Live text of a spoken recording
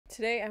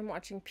Today I'm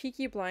watching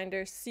Peaky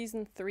Blinders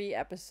Season 3,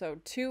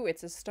 Episode 2.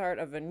 It's a start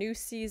of a new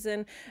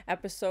season.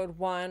 Episode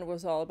 1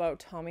 was all about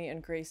Tommy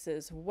and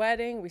Grace's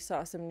wedding. We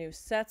saw some new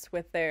sets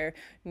with their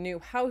new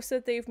house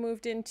that they've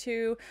moved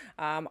into.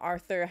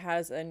 Arthur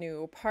has a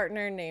new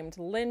partner named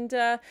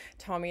Linda.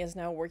 Tommy is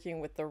now working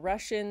with the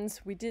Russians.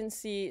 We didn't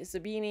see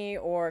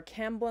Sabini or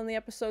Campbell in the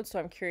episode, so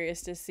I'm curious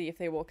to see if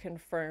they will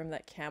confirm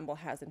that Campbell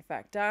has in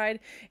fact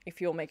died, if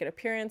he will make an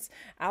appearance.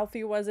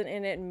 Alfie wasn't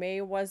in it, May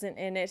wasn't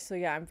in it, so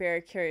yeah, I'm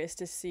very curious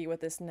to see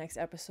what this next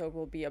episode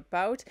will be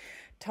about.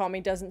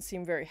 Tommy doesn't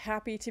seem very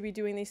happy to be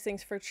doing these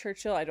things for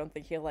Churchill. I don't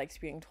think he likes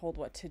being told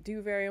what to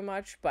do very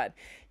much, but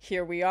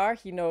here we are.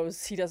 He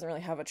knows he doesn't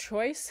really have a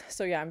choice.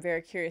 So yeah, I'm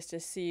very curious to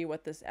see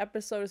what this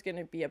episode is going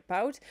to be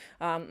about.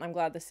 I'm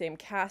glad the same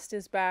cast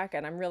is back,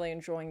 and I'm really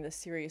enjoying this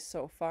series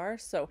so far.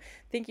 So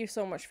thank you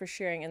so much for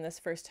sharing in this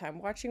first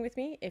time watching with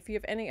me. If you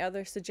have any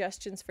other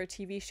suggestions for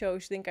TV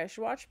shows you think I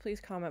should watch, please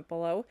comment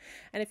below.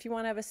 And if you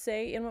want to have a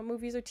say in what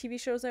movies or TV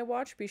shows I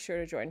watch, be sure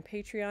to join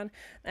Patreon.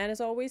 And as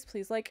always,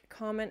 please like,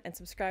 comment, and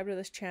subscribe to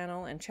this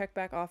channel, and check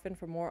back often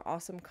for more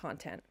awesome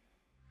content.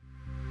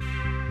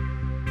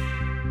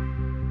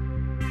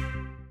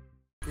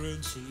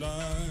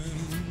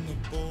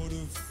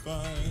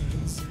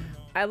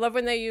 I love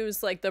when they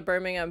use like the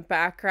Birmingham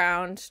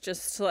background,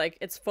 just to, like,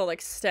 its full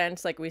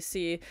extent. Like we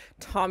see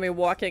Tommy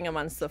walking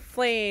amongst the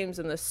flames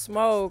and the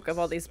smoke of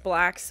all these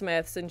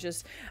blacksmiths, and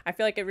just I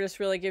feel like it just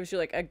really gives you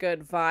like a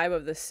good vibe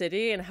of the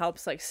city and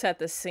helps like set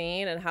the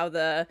scene and how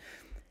the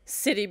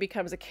city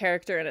becomes a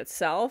character in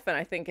itself. And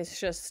I think it's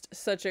just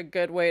such a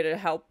good way to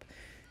help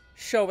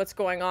show what's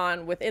going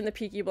on within the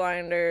Peaky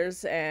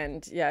Blinders,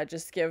 and yeah,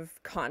 just give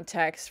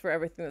context for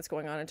everything that's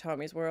going on in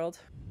Tommy's world.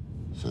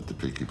 Said the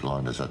Peaky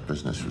Blinders had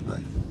business with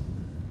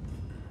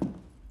me.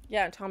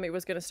 Yeah, and Tommy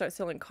was going to start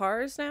selling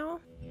cars now.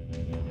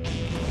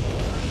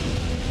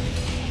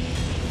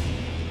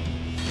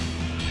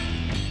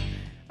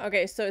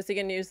 Okay, so is he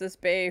going to use this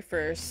bay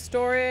for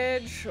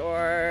storage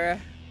or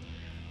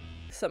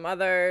some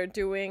other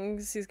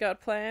doings he's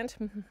got planned?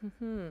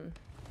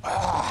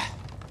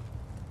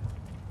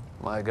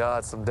 My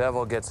God, some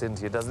devil gets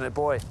into you, doesn't it,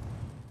 boy?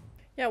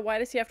 Yeah, why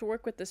does he have to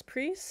work with this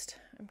priest?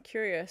 I'm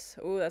curious.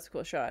 Ooh, that's a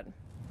cool shot.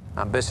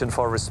 Ambition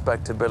for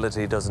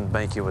respectability doesn't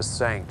make you a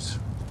saint.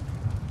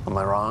 Am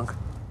I wrong?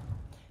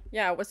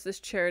 Yeah, what's this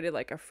charity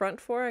like a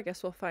front for? I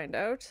guess we'll find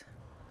out.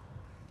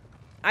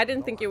 I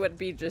didn't think it would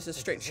be just a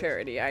straight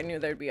charity. I knew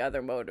there'd be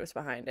other motives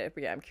behind it,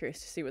 but yeah, I'm curious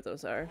to see what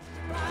those are.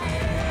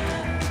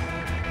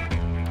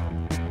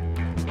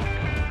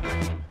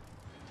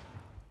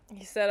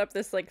 He set up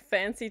this like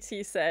fancy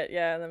tea set,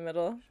 yeah, in the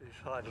middle. She's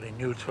hardly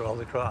neutral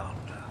the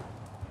ground.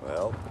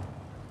 Well,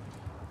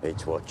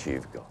 it's what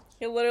you've got.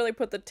 He literally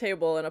put the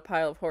table in a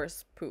pile of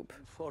horse poop.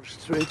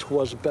 First street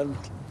was bent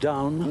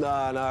down.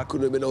 Nah,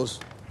 couldn't have been us.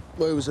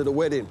 Where was at a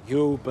wedding?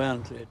 You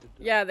bent it.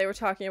 Yeah, they were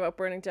talking about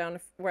burning down a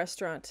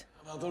restaurant.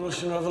 About the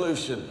Russian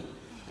Revolution.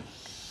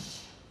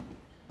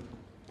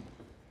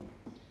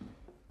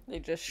 They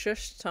just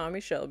shushed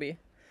Tommy Shelby.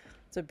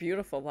 It's a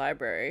beautiful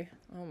library.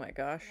 Oh my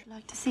gosh. I'd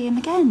like to see him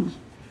again.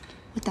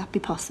 Would that be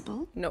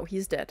possible? No,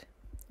 he's dead.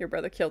 Your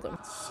brother killed him.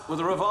 With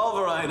a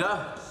revolver,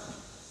 Ada.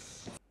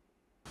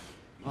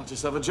 I'll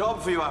just have a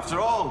job for you after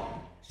all.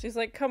 She's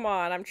like, come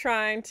on, I'm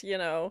trying to, you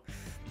know,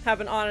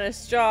 have an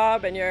honest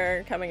job, and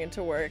you're coming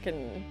into work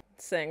and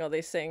saying all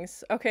these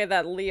things. Okay,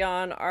 that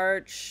Leon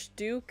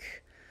Archduke,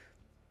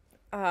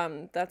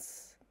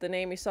 that's the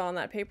name you saw on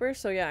that paper.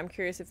 So yeah, I'm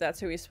curious if that's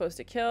who he's supposed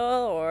to kill,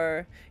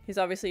 or he's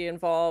obviously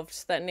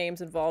involved, that name's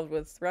involved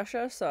with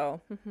Russia,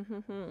 so.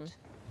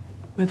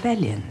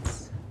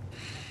 Rebellions.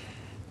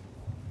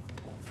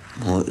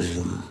 What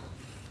is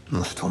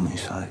what's Tommy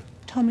say?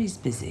 Tommy's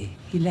busy.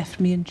 He left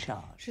me in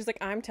charge. She's like,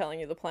 I'm telling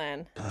you the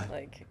plan.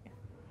 Like,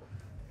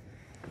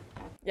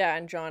 yeah,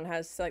 and John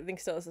has, I think,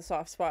 still has a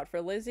soft spot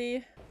for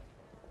Lizzie.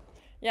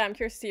 Yeah, I'm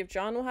curious to see if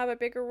John will have a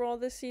bigger role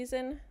this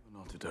season.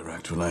 Not a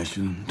direct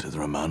relation to the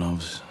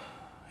Romanovs.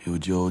 You were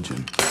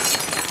Georgian.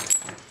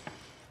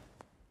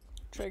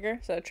 Trigger?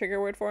 Is that a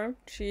trigger word for him?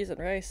 Cheese and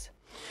rice.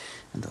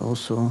 And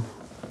also,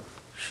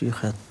 she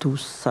had 2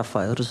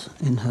 sapphires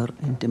in her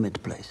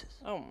intimate places.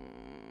 Oh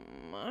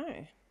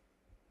my.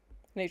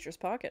 Nature's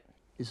pocket.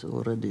 It's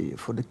already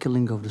for the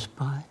killing of the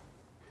spy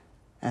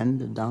and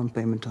the down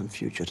payment on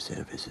future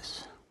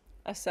services.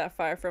 A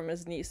sapphire from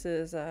his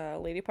niece's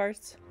lady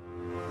parts.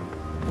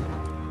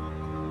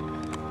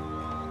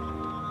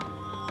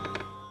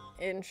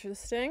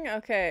 Interesting.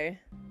 Okay.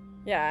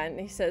 Yeah, and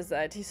he says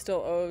that he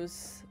still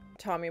owes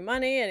Tommy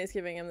money, and he's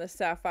giving him the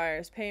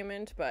sapphires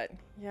payment, but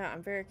yeah,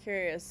 I'm very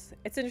curious.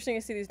 It's interesting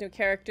to see these new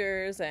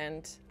characters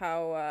and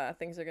how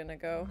things are gonna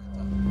go.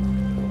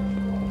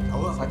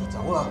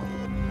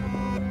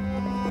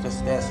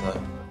 Just there,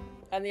 sir.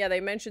 And yeah, they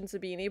mentioned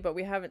Sabini, but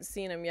we haven't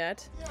seen him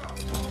yet.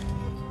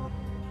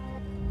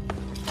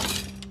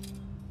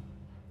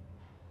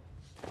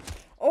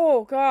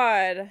 Oh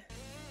god.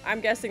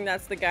 I'm guessing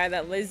that's the guy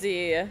that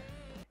Lizzie...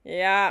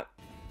 Yeah.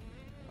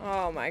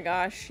 Oh my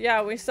gosh.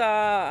 Yeah, we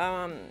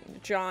saw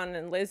John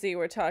and Lizzie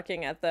were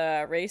talking at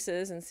the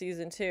races in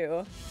season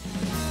 2.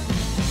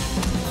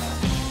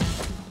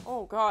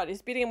 Oh god,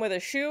 he's beating him with a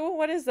shoe?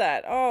 What is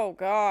that? Oh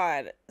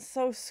god.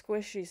 So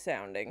squishy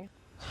sounding.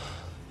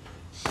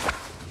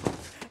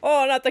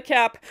 Oh, not the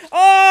cap.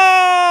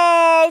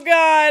 Oh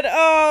god.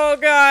 Oh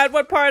god.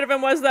 What part of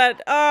him was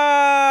that?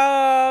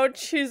 Oh,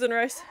 cheese and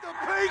rice.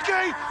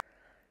 Peaky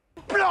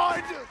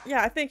Blinders!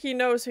 Yeah, I think he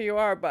knows who you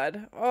are,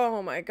 bud.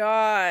 Oh my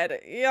god.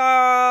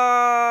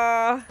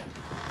 Yeah.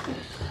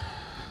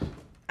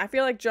 I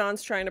feel like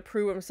John's trying to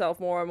prove himself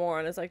more and more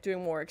and is like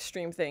doing more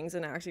extreme things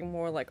and acting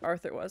more like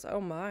Arthur was.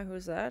 Oh my,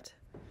 who's that?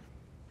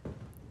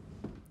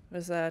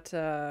 Was that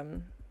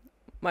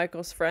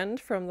Michael's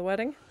friend from the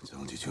wedding? I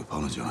told you to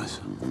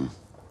apologize.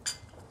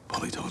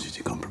 Polly told you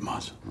to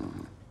compromise.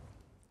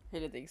 He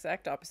did the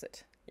exact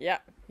opposite. Yeah,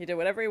 he did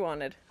whatever he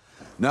wanted.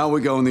 Now we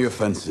go on the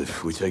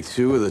offensive. We take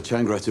 2 of the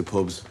Changretta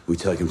pubs. We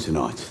take them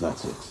tonight.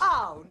 That's it.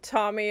 Oh,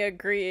 Tommy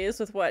agrees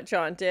with what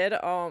John did.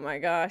 Oh my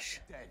gosh.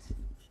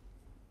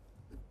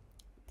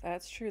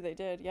 That's true, they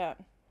did, yeah.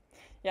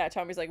 Yeah,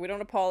 Tommy's like, we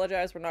don't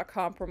apologize, we're not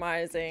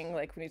compromising,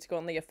 like, we need to go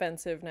on the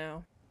offensive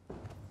now.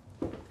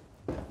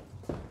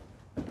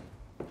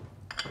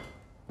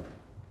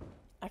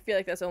 I feel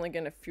like that's only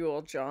going to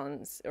fuel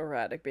John's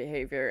erratic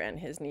behavior and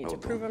his need to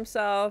prove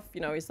himself.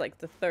 You know, he's like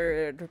the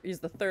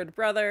third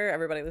brother,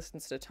 everybody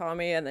listens to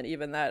Tommy, and then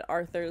even that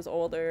Arthur's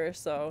older,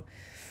 so...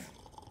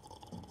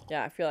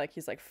 Yeah, I feel like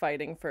he's like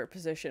fighting for a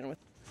position with...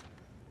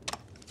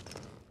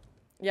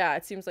 Yeah,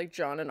 it seems like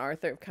John and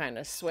Arthur have kind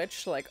of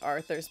switched. Like,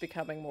 Arthur's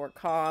becoming more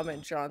calm,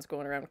 and John's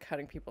going around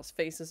cutting people's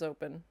faces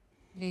open.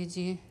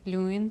 Леди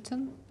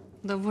Люинтон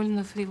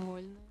довольно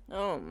фривольна.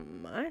 Oh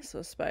my,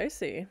 so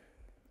spicy.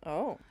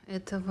 Oh.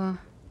 Этого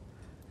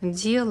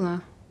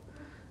дела,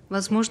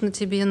 возможно,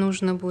 тебе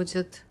нужно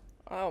будет.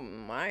 Oh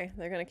my,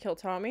 they're gonna kill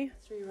Tommy?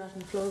 3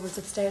 rotten floorboards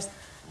upstairs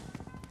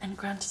and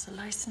grant us a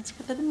license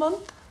within a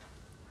month.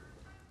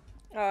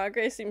 Aw,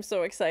 Grace seems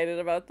so excited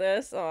about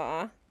this.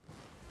 Aw.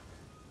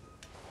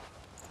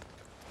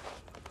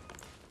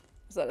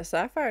 Is that a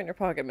sapphire in your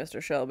pocket,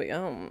 Mr. Shelby?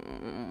 Oh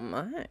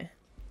my.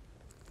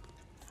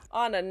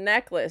 On a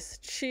necklace,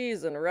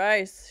 cheese and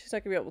rice. She's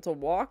not gonna be able to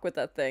walk with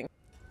that thing.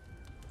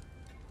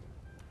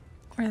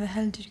 Where the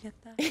hell did you get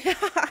that? Yeah.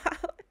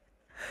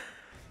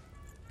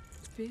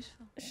 It's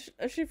beautiful.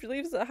 If she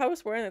leaves the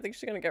house wearing it, I think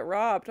she's gonna get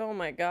robbed. Oh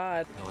my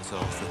god. No, it's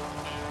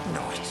awful.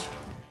 No, it's...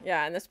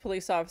 Yeah, and this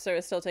police officer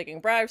is still taking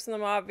bribes from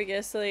them,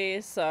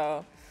 obviously,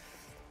 so...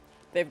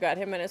 They've got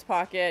him in his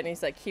pocket, and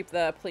he's like, keep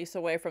the police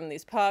away from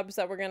these pubs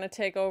that we're gonna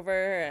take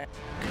over.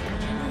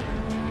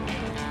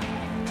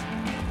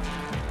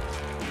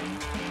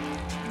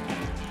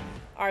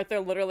 Arthur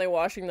literally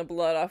washing the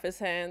blood off his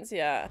hands,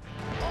 yeah.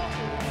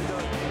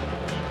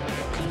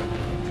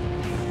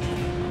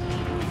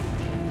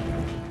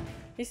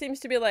 He seems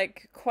to be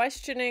like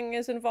questioning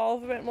his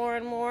involvement more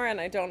and more,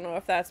 and I don't know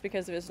if that's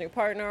because of his new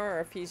partner or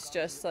if he's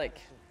just like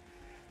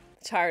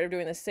tired of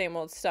doing the same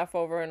old stuff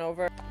over and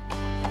over.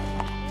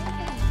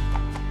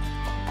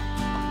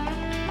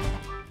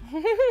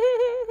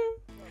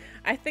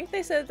 I think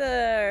they said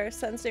the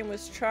son's name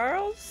was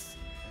Charles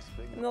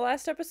in the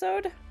last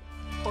episode.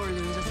 Or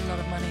lose us a lot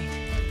of money.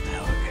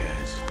 Hell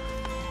cares.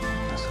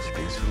 That's what's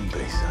peaceful and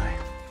Bayside.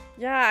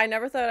 Yeah, I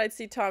never thought I'd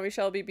see Tommy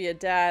Shelby be a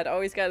dad. Oh,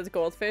 he's got his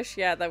goldfish.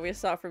 Yeah, that we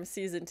saw from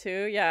season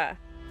 2. Yeah.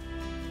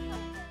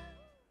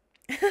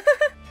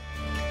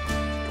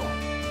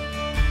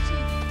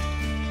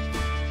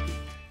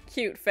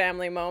 Cute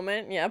family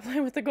moment. Yeah,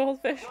 playing with the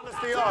goldfish.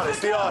 It's the odds. It's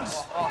the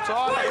odds.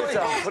 Put it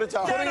down. Put it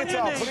down. Put it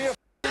down.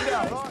 Put it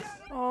down.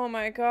 Oh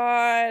my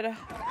god.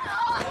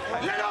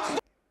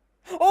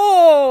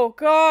 Oh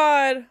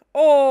god.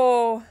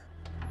 Oh.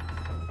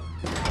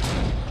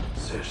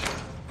 Sit.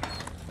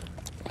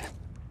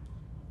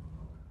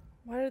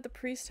 Why did the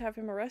priest have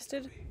him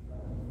arrested?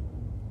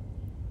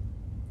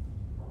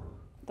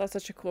 That's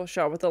such a cool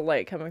shot with the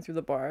light coming through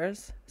the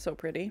bars. So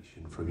pretty.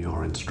 From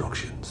your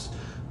instructions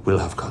will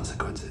have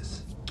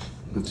consequences.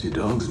 What's your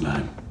dog's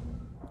name?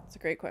 It's a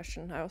great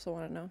question. I also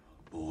want to know.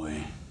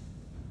 Boy.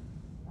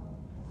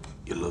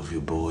 You love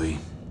your boy,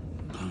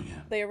 don't you?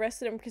 They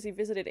arrested him because he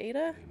visited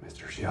Ada?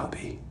 Mr.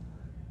 Shelby,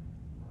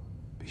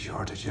 be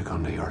sure to check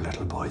under your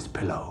little boy's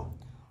pillow.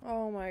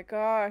 Oh my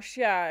gosh,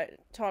 yeah.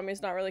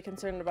 Tommy's not really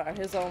concerned about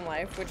his own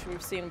life, which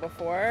we've seen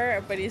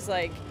before, but he's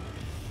like,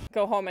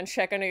 go home and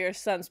check under your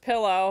son's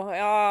pillow.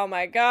 Oh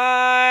my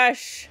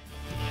gosh.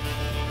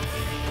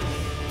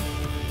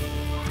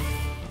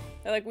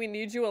 They're like, we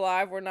need you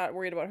alive. We're not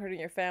worried about hurting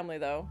your family,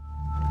 though.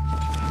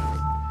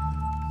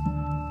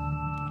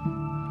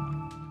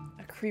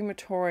 A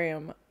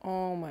crematorium.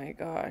 Oh my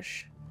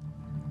gosh.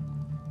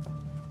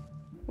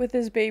 With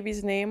his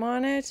baby's name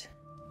on it?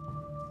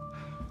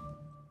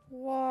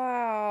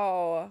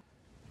 Wow.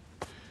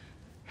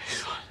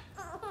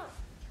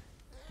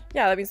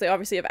 Yeah, that means they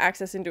obviously have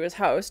access into his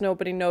house.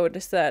 Nobody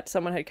noticed that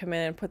someone had come in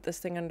and put this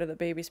thing under the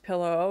baby's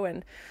pillow,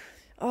 and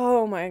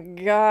oh my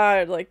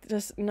god, like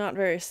just not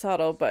very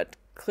subtle, but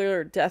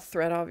clear death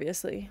threat,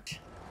 obviously.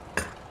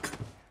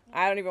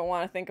 I don't even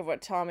want to think of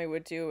what Tommy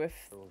would do if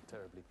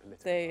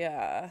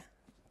they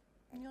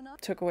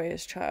took away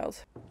his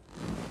child.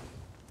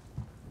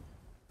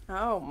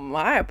 Oh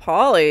my,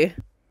 Polly.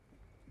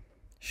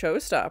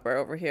 Showstopper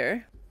over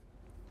here.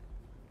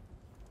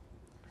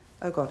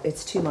 Oh God,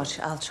 it's too much.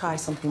 I'll try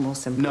something more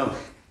simple. No,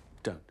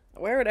 don't. I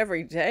wear it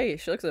every day.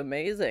 She looks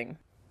amazing.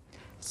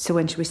 So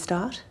when should we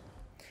start?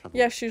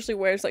 Yeah, she usually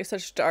wears like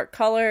such dark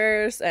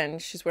colors,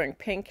 and she's wearing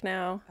pink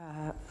now.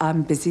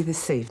 I'm busy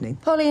this evening.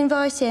 Polly,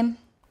 invite him.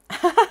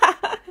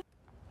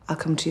 I'll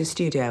come to your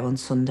studio on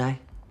Sunday.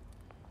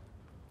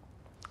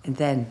 And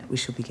then we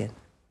shall begin.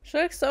 She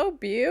looks so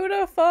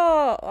beautiful.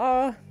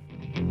 Oh.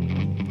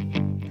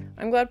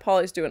 I'm glad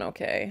Polly's doing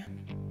okay.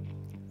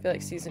 I feel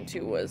like season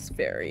 2 was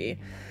very...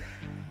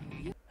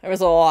 It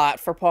was a lot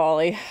for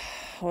Polly.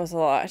 It was a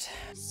lot.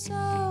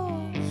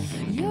 So,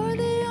 you're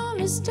the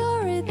only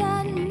story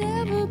that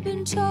never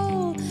been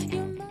told.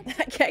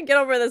 I can't get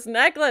over this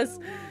necklace.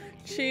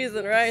 Cheese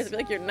and rice. I feel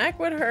like your neck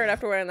would hurt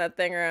after wearing that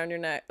thing around your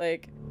neck.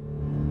 Like...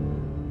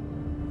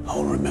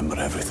 I'll remember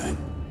everything.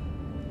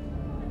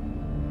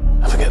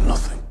 I forget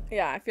nothing.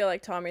 Yeah, I feel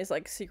like Tommy's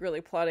like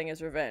secretly plotting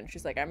his revenge.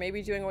 She's like, I may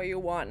be doing what you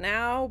want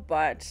now,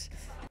 but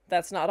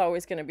that's not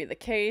always going to be the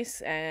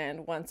case.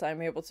 And once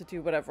I'm able to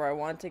do whatever I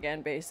want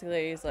again,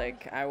 basically, he's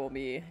like, I will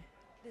be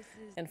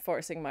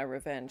enforcing my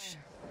revenge.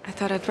 I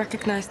thought I'd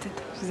recognized it.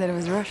 She said it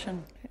was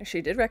Russian.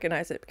 She did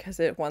recognize it because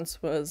it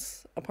once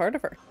was a part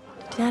of her.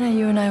 Diana,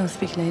 you and I will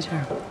speak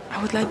later.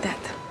 I would like that.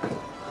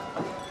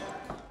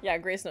 Yeah,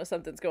 Grace knows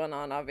something's going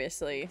on,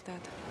 obviously.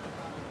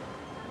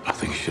 I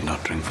think you should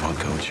not drink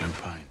vodka with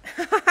champagne.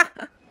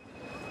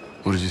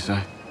 What did you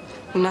say?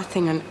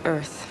 Nothing on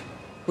earth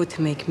would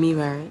make me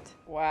wear it.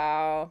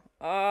 Wow.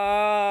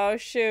 Oh,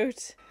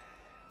 shoot.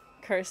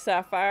 Cursed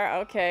sapphire.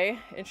 Okay,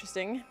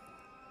 interesting.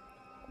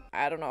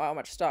 I don't know how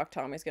much stock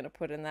Tommy's gonna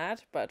put in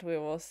that, but we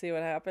will see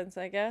what happens,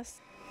 I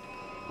guess.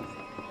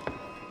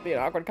 Be an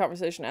awkward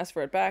conversation, ask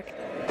for it back.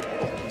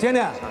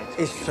 Dinner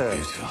is served.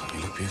 Beautiful.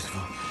 You look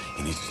beautiful.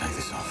 You need to take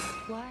this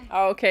off. Why?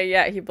 Oh, okay,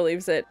 yeah, he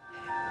believes it.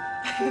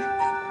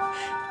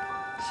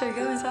 Should I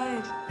go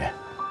inside? Yeah.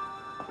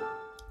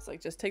 It's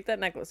like, just take that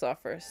necklace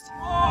off first.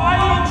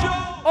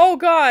 Oh,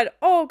 God.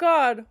 Oh,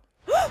 God.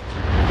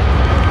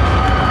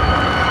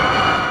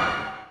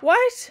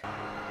 What?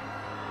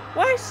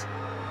 What?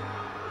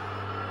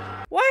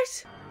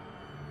 What?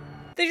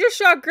 They just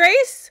shot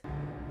Grace?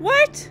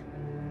 What?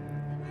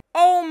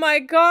 Oh my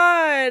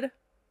God.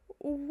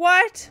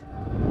 What?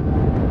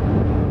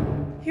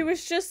 He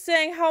was just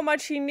saying how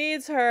much he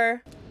needs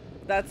her.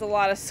 That's a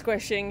lot of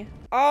squishing.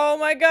 Oh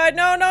my God,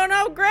 no, no,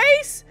 no,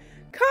 Grace!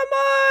 Come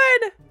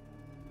on!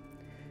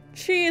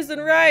 Cheese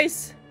and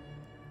rice.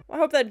 I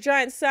hope that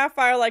giant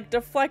sapphire like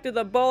deflected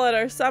the bullet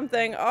or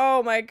something.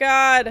 Oh my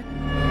God.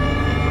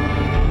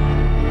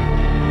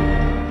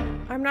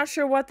 I'm not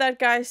sure what that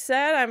guy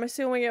said. I'm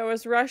assuming it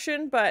was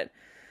Russian, but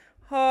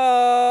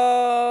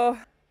oh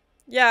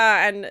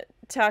yeah, and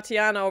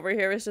Tatiana over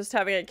here is just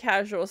having a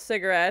casual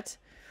cigarette.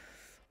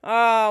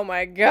 Oh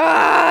my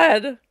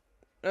God.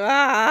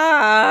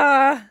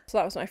 Ah! So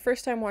that was my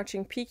first time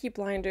watching Peaky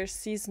Blinders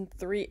Season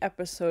 3,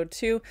 Episode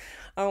 2.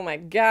 Oh my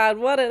God,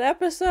 what an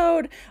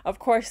episode! Of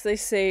course, they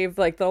saved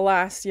like the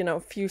last,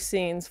 few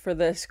scenes for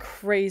this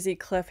crazy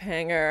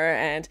cliffhanger,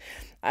 and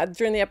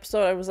during the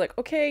episode, I was like,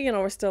 okay,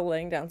 we're still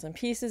laying down some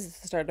pieces. It's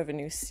the start of a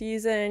new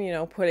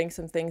season, putting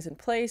some things in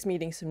place,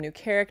 meeting some new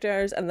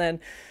characters, and then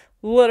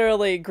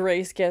literally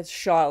Grace gets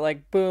shot,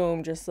 like,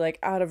 boom, just like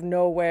out of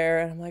nowhere,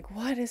 and I'm like,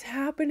 what is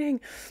happening?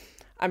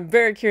 I'm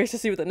very curious to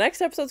see what the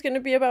next episode's going to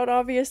be about,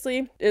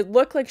 obviously. It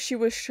looked like she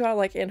was shot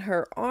like in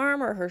her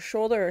arm or her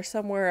shoulder or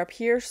somewhere up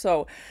here,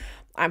 so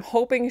I'm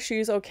hoping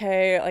she's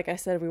okay. Like I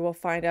said, we will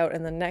find out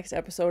in the next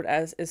episode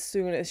as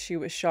soon as she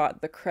was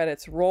shot, the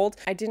credits rolled.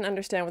 I didn't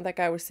understand what that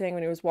guy was saying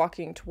when he was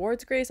walking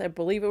towards Grace. I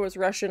believe it was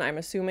Russian. I'm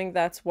assuming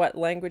that's what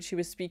language he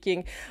was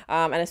speaking.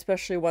 And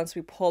especially once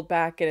we pulled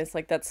back and it's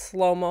like that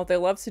slow-mo. They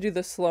love to do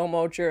the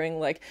slow-mo during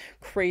like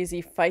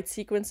crazy fight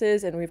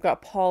sequences. And we've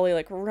got Polly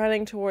like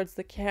running towards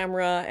the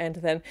camera and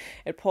then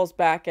it pulls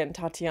back and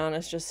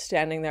Tatiana's just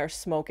standing there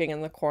smoking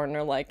in the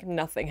corner like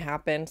nothing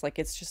happened. Like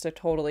it's just a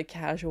totally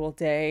casual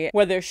day.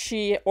 Whether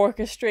she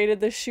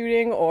orchestrated the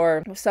shooting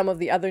or some of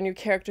the other new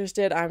characters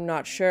did, I'm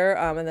not sure.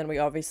 And then we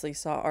obviously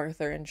saw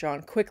Arthur and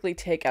John quickly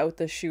take out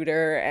the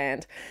shooter,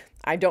 and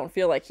I don't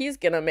feel like he's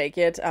gonna make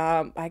it.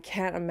 I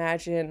can't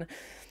imagine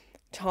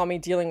Tommy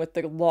dealing with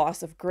the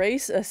loss of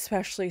Grace,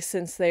 especially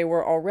since they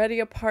were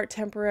already apart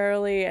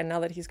temporarily, and now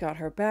that he's got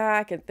her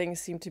back and things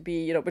seem to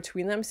be,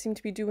 between them seem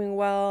to be doing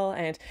well,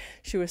 and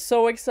she was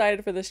so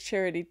excited for this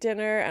charity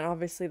dinner, and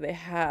obviously they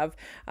have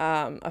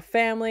a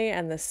family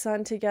and the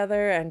son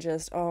together, and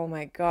just, oh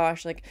my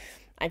gosh, like,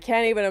 I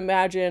can't even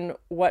imagine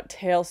what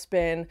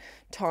tailspin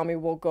Tommy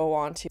will go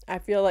on to. I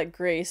feel like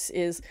Grace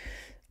is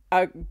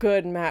a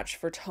good match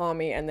for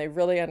Tommy, and they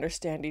really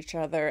understand each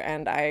other.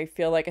 And I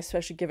feel like,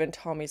 especially given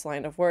Tommy's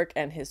line of work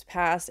and his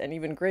past and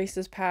even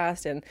Grace's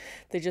past, and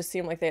they just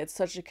seem like they had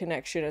such a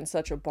connection and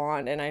such a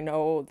bond, and I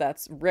know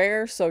that's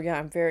rare. So yeah,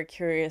 I'm very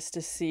curious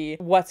to see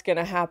what's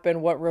gonna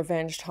happen, what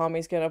revenge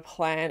Tommy's gonna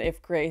plan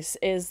if Grace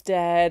is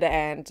dead.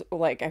 And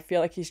like, I feel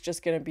like he's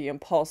just gonna be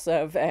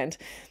impulsive, and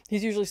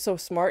he's usually so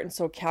smart and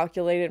so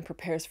calculated and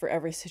prepares for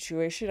every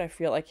situation. I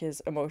feel like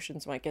his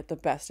emotions might get the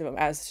best of him,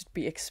 as to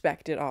be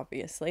expected.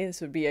 Obviously,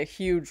 this would be a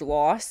huge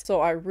loss, so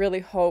I really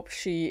hope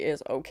she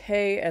is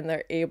okay and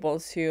they're able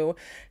to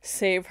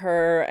save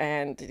her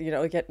and, you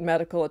know, get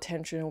medical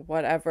attention,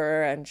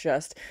 whatever. And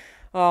just,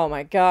 oh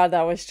my god,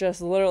 that was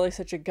just literally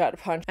such a gut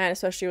punch. And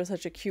especially with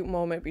such a cute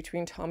moment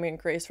between Tommy and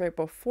Grace right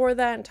before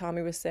that, and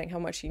Tommy was saying how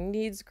much he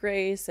needs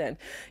Grace, and,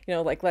 you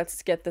know, like,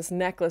 let's get this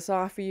necklace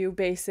off of you,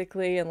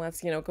 basically, and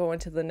let's, you know, go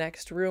into the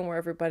next room where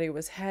everybody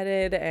was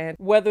headed. And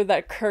whether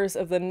that curse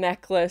of the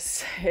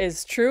necklace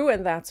is true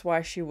and that's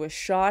why she was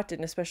shot,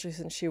 and especially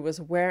since she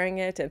was wearing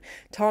it, and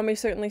Tommy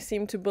certainly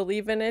seemed to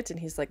believe in it, and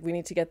he's like, we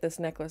need to get this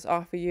necklace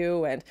off of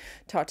you. And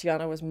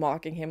Tatiana was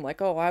mocking him like,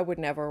 oh, I would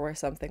never wear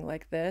something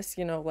like this,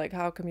 you know, like,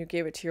 how come you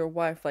gave it to your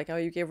wife? Like, how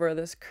you gave her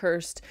this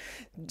cursed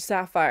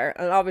sapphire?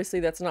 And obviously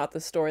that's not the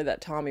story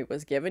that Tommy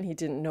was given. He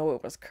didn't know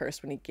it was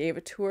cursed when he gave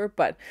it to her.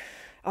 But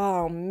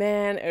oh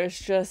man, it was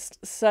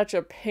just such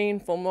a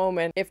painful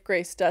moment. If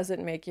Grace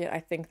doesn't make it, I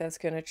think that's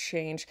going to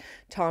change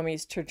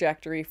Tommy's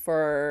trajectory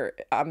for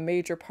a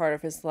major part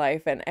of his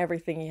life and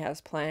everything he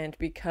has planned,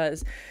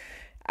 because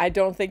I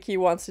don't think he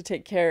wants to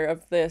take care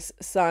of this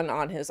son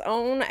on his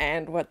own,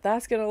 and what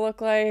that's gonna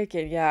look like.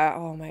 And yeah,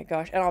 oh my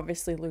gosh, and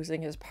obviously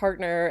losing his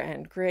partner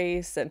and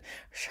Grace and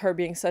her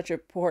being such an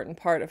important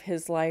part of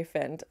his life.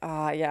 And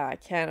yeah, I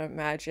can't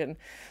imagine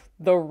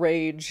the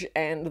rage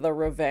and the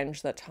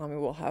revenge that Tommy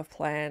will have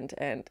planned,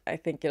 and I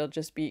think it'll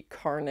just be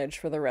carnage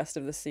for the rest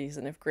of the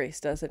season if Grace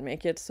doesn't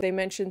make it. So they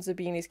mentioned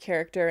Zabini's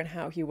character and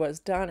how he was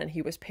done and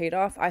he was paid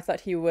off. I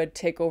thought he would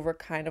take over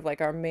kind of like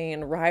our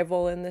main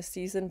rival in this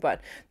season,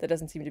 but that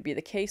doesn't seem to be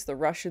the case. The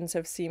Russians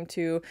have seemed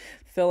to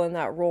fill in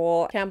that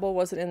role. Campbell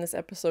wasn't in this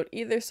episode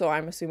either, so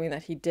I'm assuming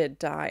that he did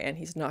die and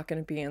he's not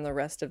going to be in the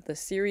rest of the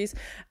series.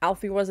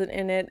 Alfie wasn't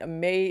in it,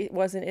 May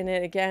wasn't in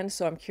it again,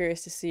 so I'm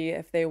curious to see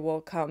if they will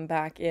come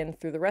back in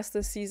through the rest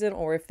of the season,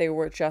 or if they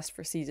were just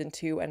for season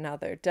 2 and now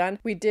they're done.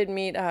 We did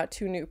meet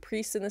 2 new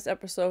priests in this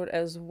episode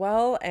as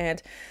well,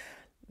 and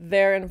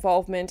their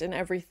involvement in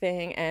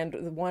everything,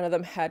 and one of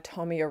them had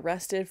Tommy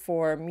arrested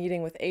for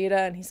meeting with Ada,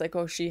 and he's like,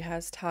 oh, she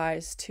has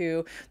ties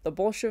to the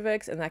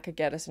Bolsheviks and that could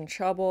get us in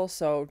trouble,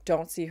 so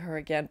don't see her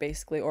again,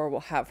 basically, or we'll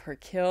have her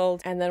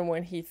killed. And then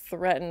when he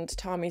threatened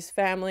Tommy's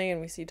family,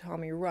 and we see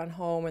Tommy run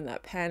home in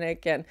that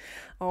panic, and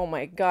oh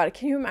my god,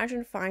 can you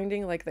imagine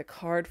finding like the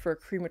card for a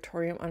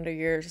crematorium under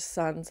your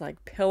son's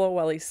like pillow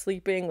while he's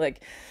sleeping?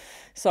 Like,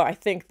 so I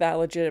think that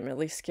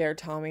legitimately scared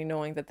Tommy,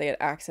 knowing that they had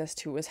access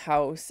to his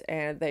house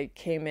and they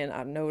came in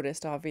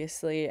unnoticed,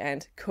 obviously,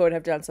 and could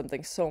have done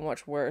something so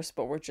much worse,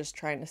 but we're just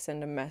trying to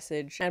send a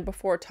message. And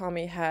before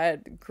Tommy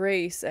had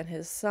Grace and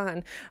his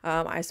son,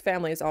 his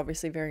family is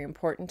obviously very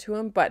important to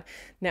him, but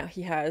now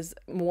he has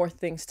more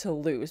things to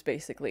lose,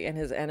 basically, and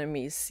his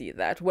enemies see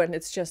that. When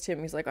it's just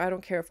him, he's like, I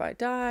don't care if I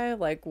die,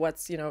 like,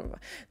 what's, you know,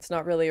 it's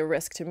not really a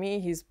risk to me.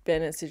 He's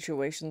been in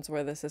situations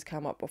where this has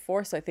come up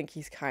before, so I think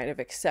he's kind of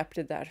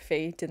accepted that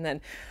fate. And then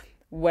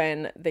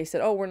when they said,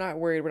 oh, we're not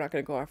worried, we're not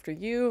going to go after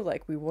you,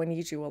 like, we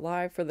need you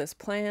alive for this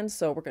plan,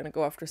 so we're going to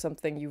go after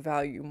something you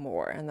value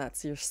more, and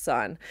that's your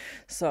son.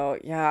 So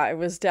yeah, it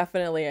was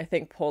definitely, I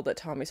think, pulled at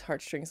Tommy's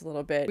heartstrings a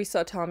little bit. We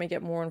saw Tommy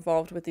get more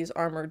involved with these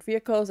armored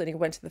vehicles, and he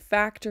went to the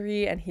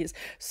factory, and he's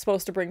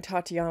supposed to bring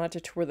Tatiana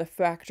to tour the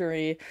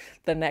factory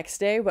the next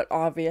day, but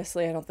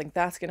obviously I don't think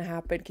that's going to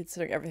happen,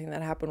 considering everything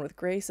that happened with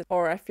Grace.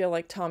 Or I feel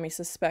like Tommy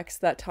suspects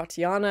that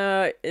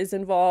Tatiana is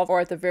involved, or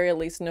at the very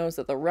least knows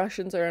that the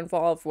Russians are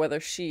involved,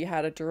 whether she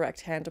had a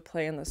direct hand to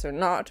play in this or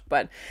not,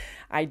 but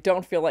I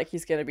don't feel like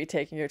he's going to be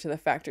taking her to the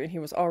factory, and he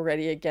was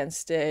already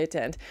against it.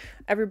 And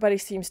everybody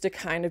seems to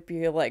kind of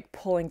be like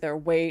pulling their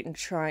weight and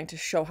trying to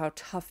show how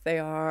tough they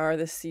are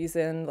this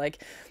season.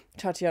 Like,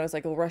 Tatiana's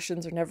like, the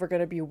Russians are never going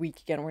to be weak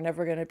again, we're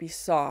never going to be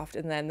soft.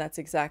 And then that's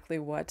exactly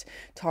what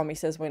Tommy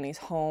says when he's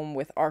home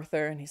with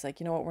Arthur, and he's like,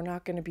 you know what, we're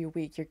not going to be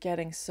weak, you're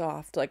getting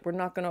soft, like, we're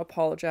not going to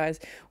apologize,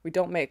 we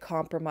don't make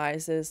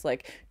compromises,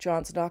 like,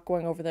 John's not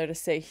going over there to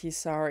say he's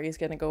sorry, he's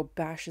going to go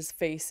bash his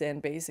face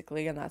in,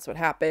 basically. And that's what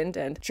happened.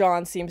 And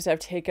John seems to have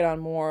taken on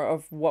more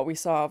of what we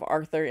saw of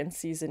Arthur in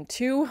season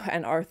 2,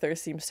 and Arthur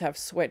seems to have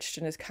switched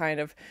and is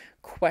kind of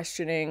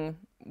questioning,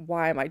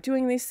 why am I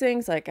doing these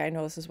things? Like, I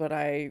know this is what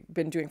I've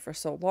been doing for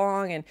so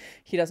long. And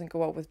he doesn't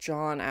go out with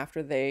John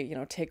after they, you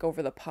know, take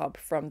over the pub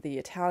from the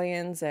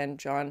Italians, and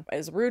John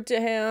is rude to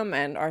him,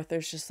 and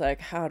Arthur's just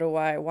like,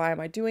 why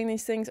am I doing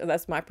these things? Or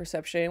that's my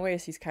perception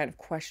anyways. He's kind of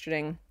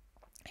questioning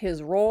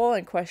his role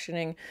and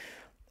questioning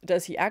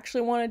does he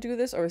actually want to do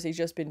this, or has he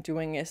just been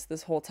doing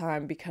this whole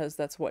time because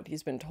that's what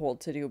he's been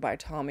told to do by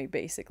Tommy,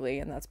 basically?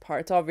 And that's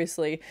it's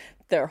obviously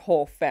their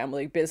whole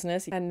family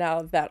business. And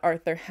now that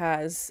Arthur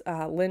has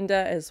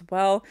Linda as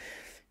well,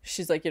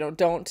 she's like,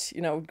 don't,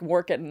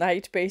 work at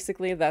night,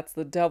 basically. That's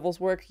the devil's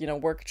work,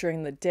 work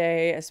during the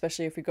day,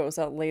 especially if he goes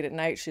out late at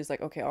night. She's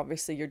like, okay,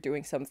 obviously you're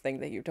doing something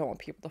that you don't want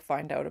people to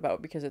find out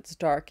about because it's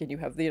dark and you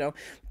have,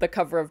 the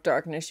cover of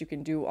darkness. You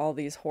can do all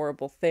these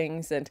horrible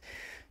things. And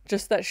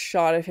just that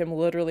shot of him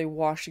literally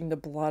washing the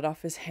blood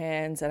off his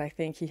hands. And I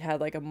think he had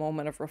like a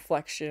moment of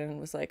reflection and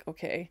was like,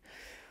 okay,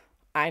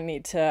 I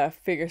need to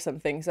figure some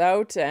things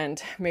out.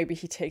 And maybe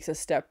he takes a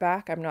step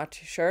back. I'm not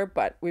too sure,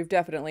 but we've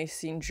definitely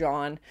seen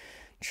John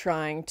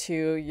trying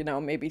to,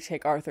 maybe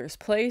take Arthur's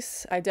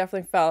place. I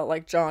definitely felt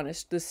like John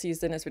this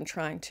season has been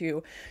trying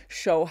to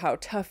show how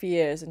tough he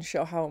is and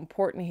show how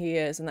important he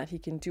is and that he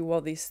can do all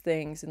these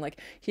things and like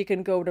he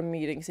can go to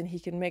meetings and he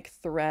can make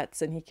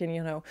threats and he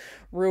can,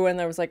 ruin,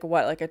 there was like a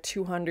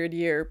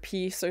 200-year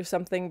peace or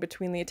something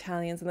between the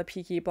Italians and the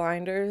Peaky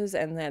Blinders,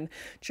 and then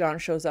John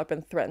shows up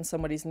and threatens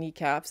somebody's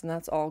kneecaps, and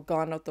that's all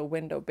gone out the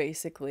window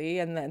basically,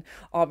 and then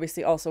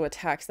obviously also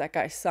attacks that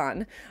guy's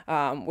son,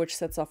 which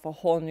sets off a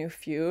whole new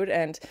feud.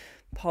 And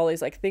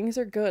Polly's like, things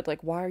are good,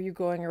 like why are you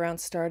going around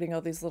starting all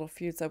these little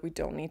feuds that we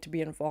don't need to be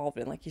involved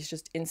in? Like he's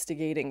just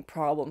instigating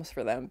problems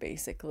for them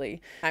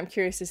basically. I'm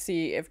curious to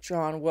see if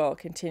John will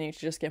continue to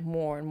just get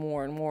more and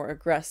more and more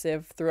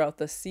aggressive throughout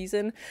the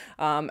season,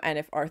 and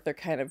if Arthur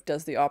kind of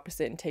does the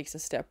opposite and takes a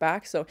step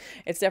back. So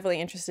it's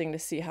definitely interesting to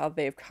see how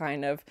they've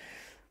kind of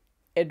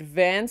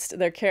advanced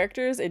their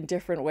characters in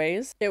different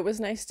ways. It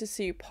was nice to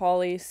see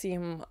Polly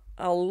seem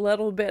a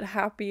little bit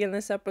happy in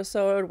this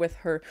episode with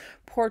her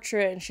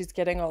portrait, and she's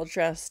getting all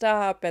dressed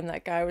up, and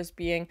that guy was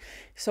being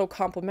so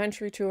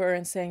complimentary to her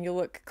and saying you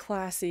look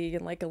classy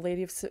and like a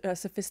lady of a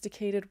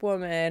sophisticated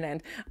woman.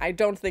 And I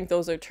don't think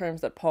those are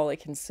terms that Polly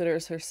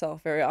considers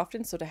herself very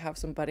often, so to have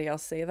somebody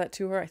else say that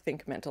to her I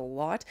think meant a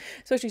lot,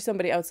 especially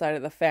somebody outside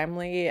of the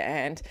family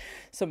and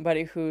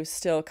somebody who's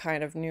still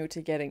kind of new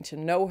to getting to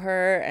know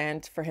her,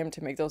 and for him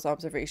to make those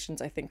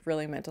observations I think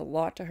really meant a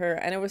lot to her.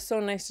 And it was so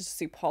nice to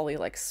see Polly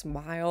like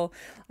smile.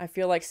 I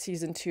feel like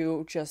season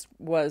 2 just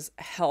was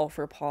hell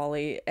for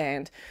Polly,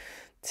 and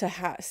to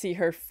see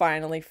her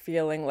finally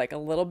feeling like a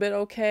little bit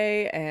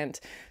okay, and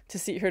to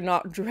see her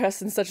not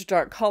dressed in such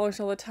dark colors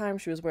all the time.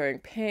 She was wearing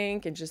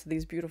pink and just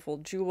these beautiful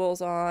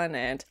jewels on,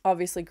 and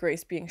obviously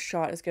Grace being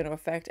shot is going to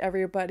affect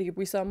everybody.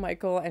 We saw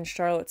Michael and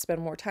Charlotte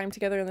spend more time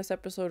together in this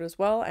episode as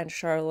well, and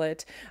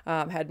Charlotte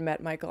had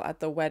met Michael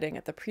at the wedding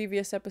at the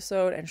previous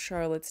episode, and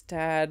Charlotte's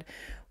dad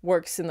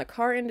works in the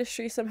car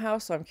industry somehow,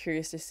 so I'm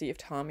curious to see if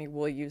Tommy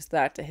will use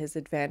that to his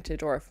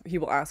advantage, or if he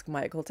will ask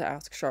Michael to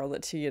ask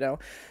Charlotte to,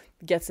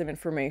 get some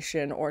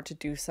information or to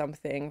do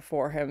something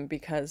for him,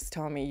 because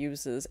Tommy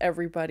uses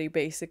everybody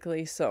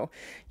basically. So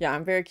yeah,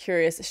 I'm very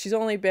curious. She's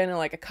only been in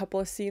like a couple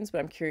of scenes, but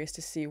I'm curious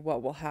to see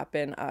what will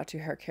happen to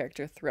her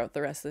character throughout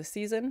the rest of the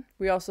season.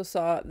 We also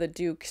saw the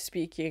Duke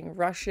speaking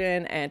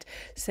Russian and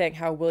saying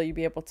how will you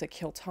be able to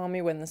kill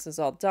Tommy when this is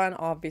all done.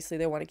 Obviously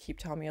they want to keep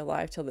Tommy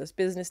alive till this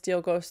business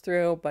deal goes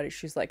through, but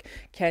she's like,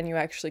 can you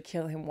actually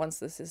kill him once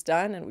this is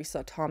done? And we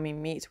saw Tommy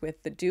meet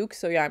with the Duke,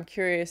 so yeah, I'm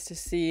curious to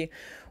see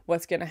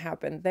what's going to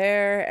happen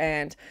there.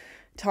 And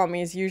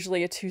Tommy is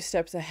usually 2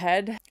 steps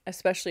ahead,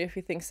 especially if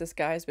he thinks this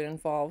guy has been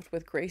involved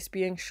with Grace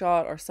being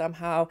shot or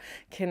somehow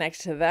connect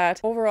to that.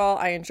 Overall,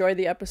 I enjoyed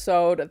the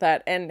episode.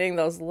 That ending,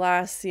 those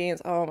last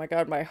scenes, oh my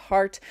god, my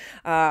heart.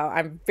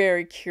 I'm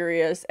very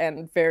curious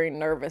and very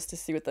nervous to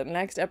see what the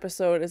next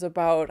episode is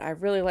about. I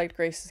really liked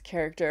Grace's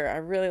character. I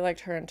really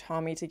liked her and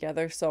Tommy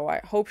together, so I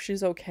hope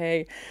she's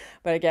okay.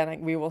 But again,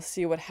 we will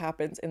see what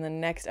happens in the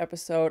next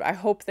episode. I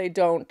hope they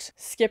don't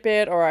skip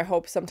it, or I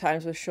hope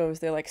sometimes with shows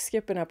they like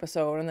skip an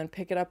episode and then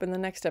pick it up in the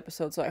next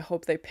episode. So I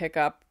hope they pick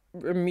up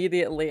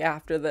immediately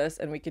after this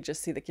and we could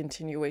just see the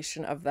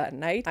continuation of that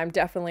night. I'm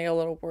definitely a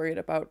little worried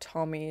about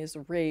Tommy's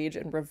rage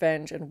and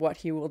revenge and what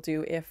he will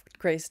do if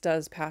Grace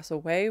does pass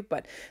away,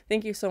 but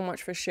thank you so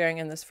much for sharing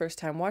in this first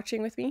time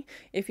watching with me.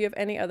 If you have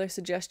any other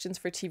suggestions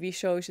for TV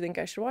shows you think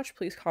I should watch,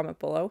 please comment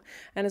below.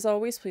 And as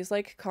always, please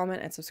like,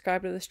 comment, and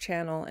subscribe to this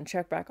channel, and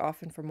check back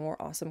often for more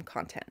awesome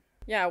content.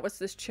 Yeah, what's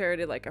this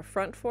charity like a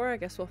front for? I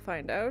guess we'll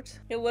find out.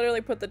 He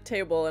literally put the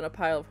table in a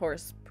pile of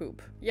horse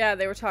poop. Yeah,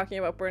 they were talking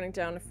about burning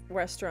down a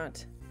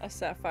restaurant. A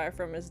sapphire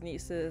from his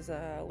niece's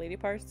lady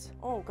parts.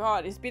 Oh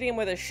god, he's beating him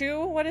with a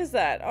shoe? What is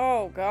that?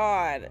 Oh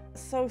god,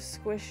 so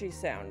squishy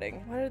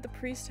sounding. Why did the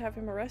priest have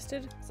him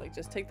arrested? It's like,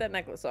 just take that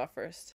necklace off first.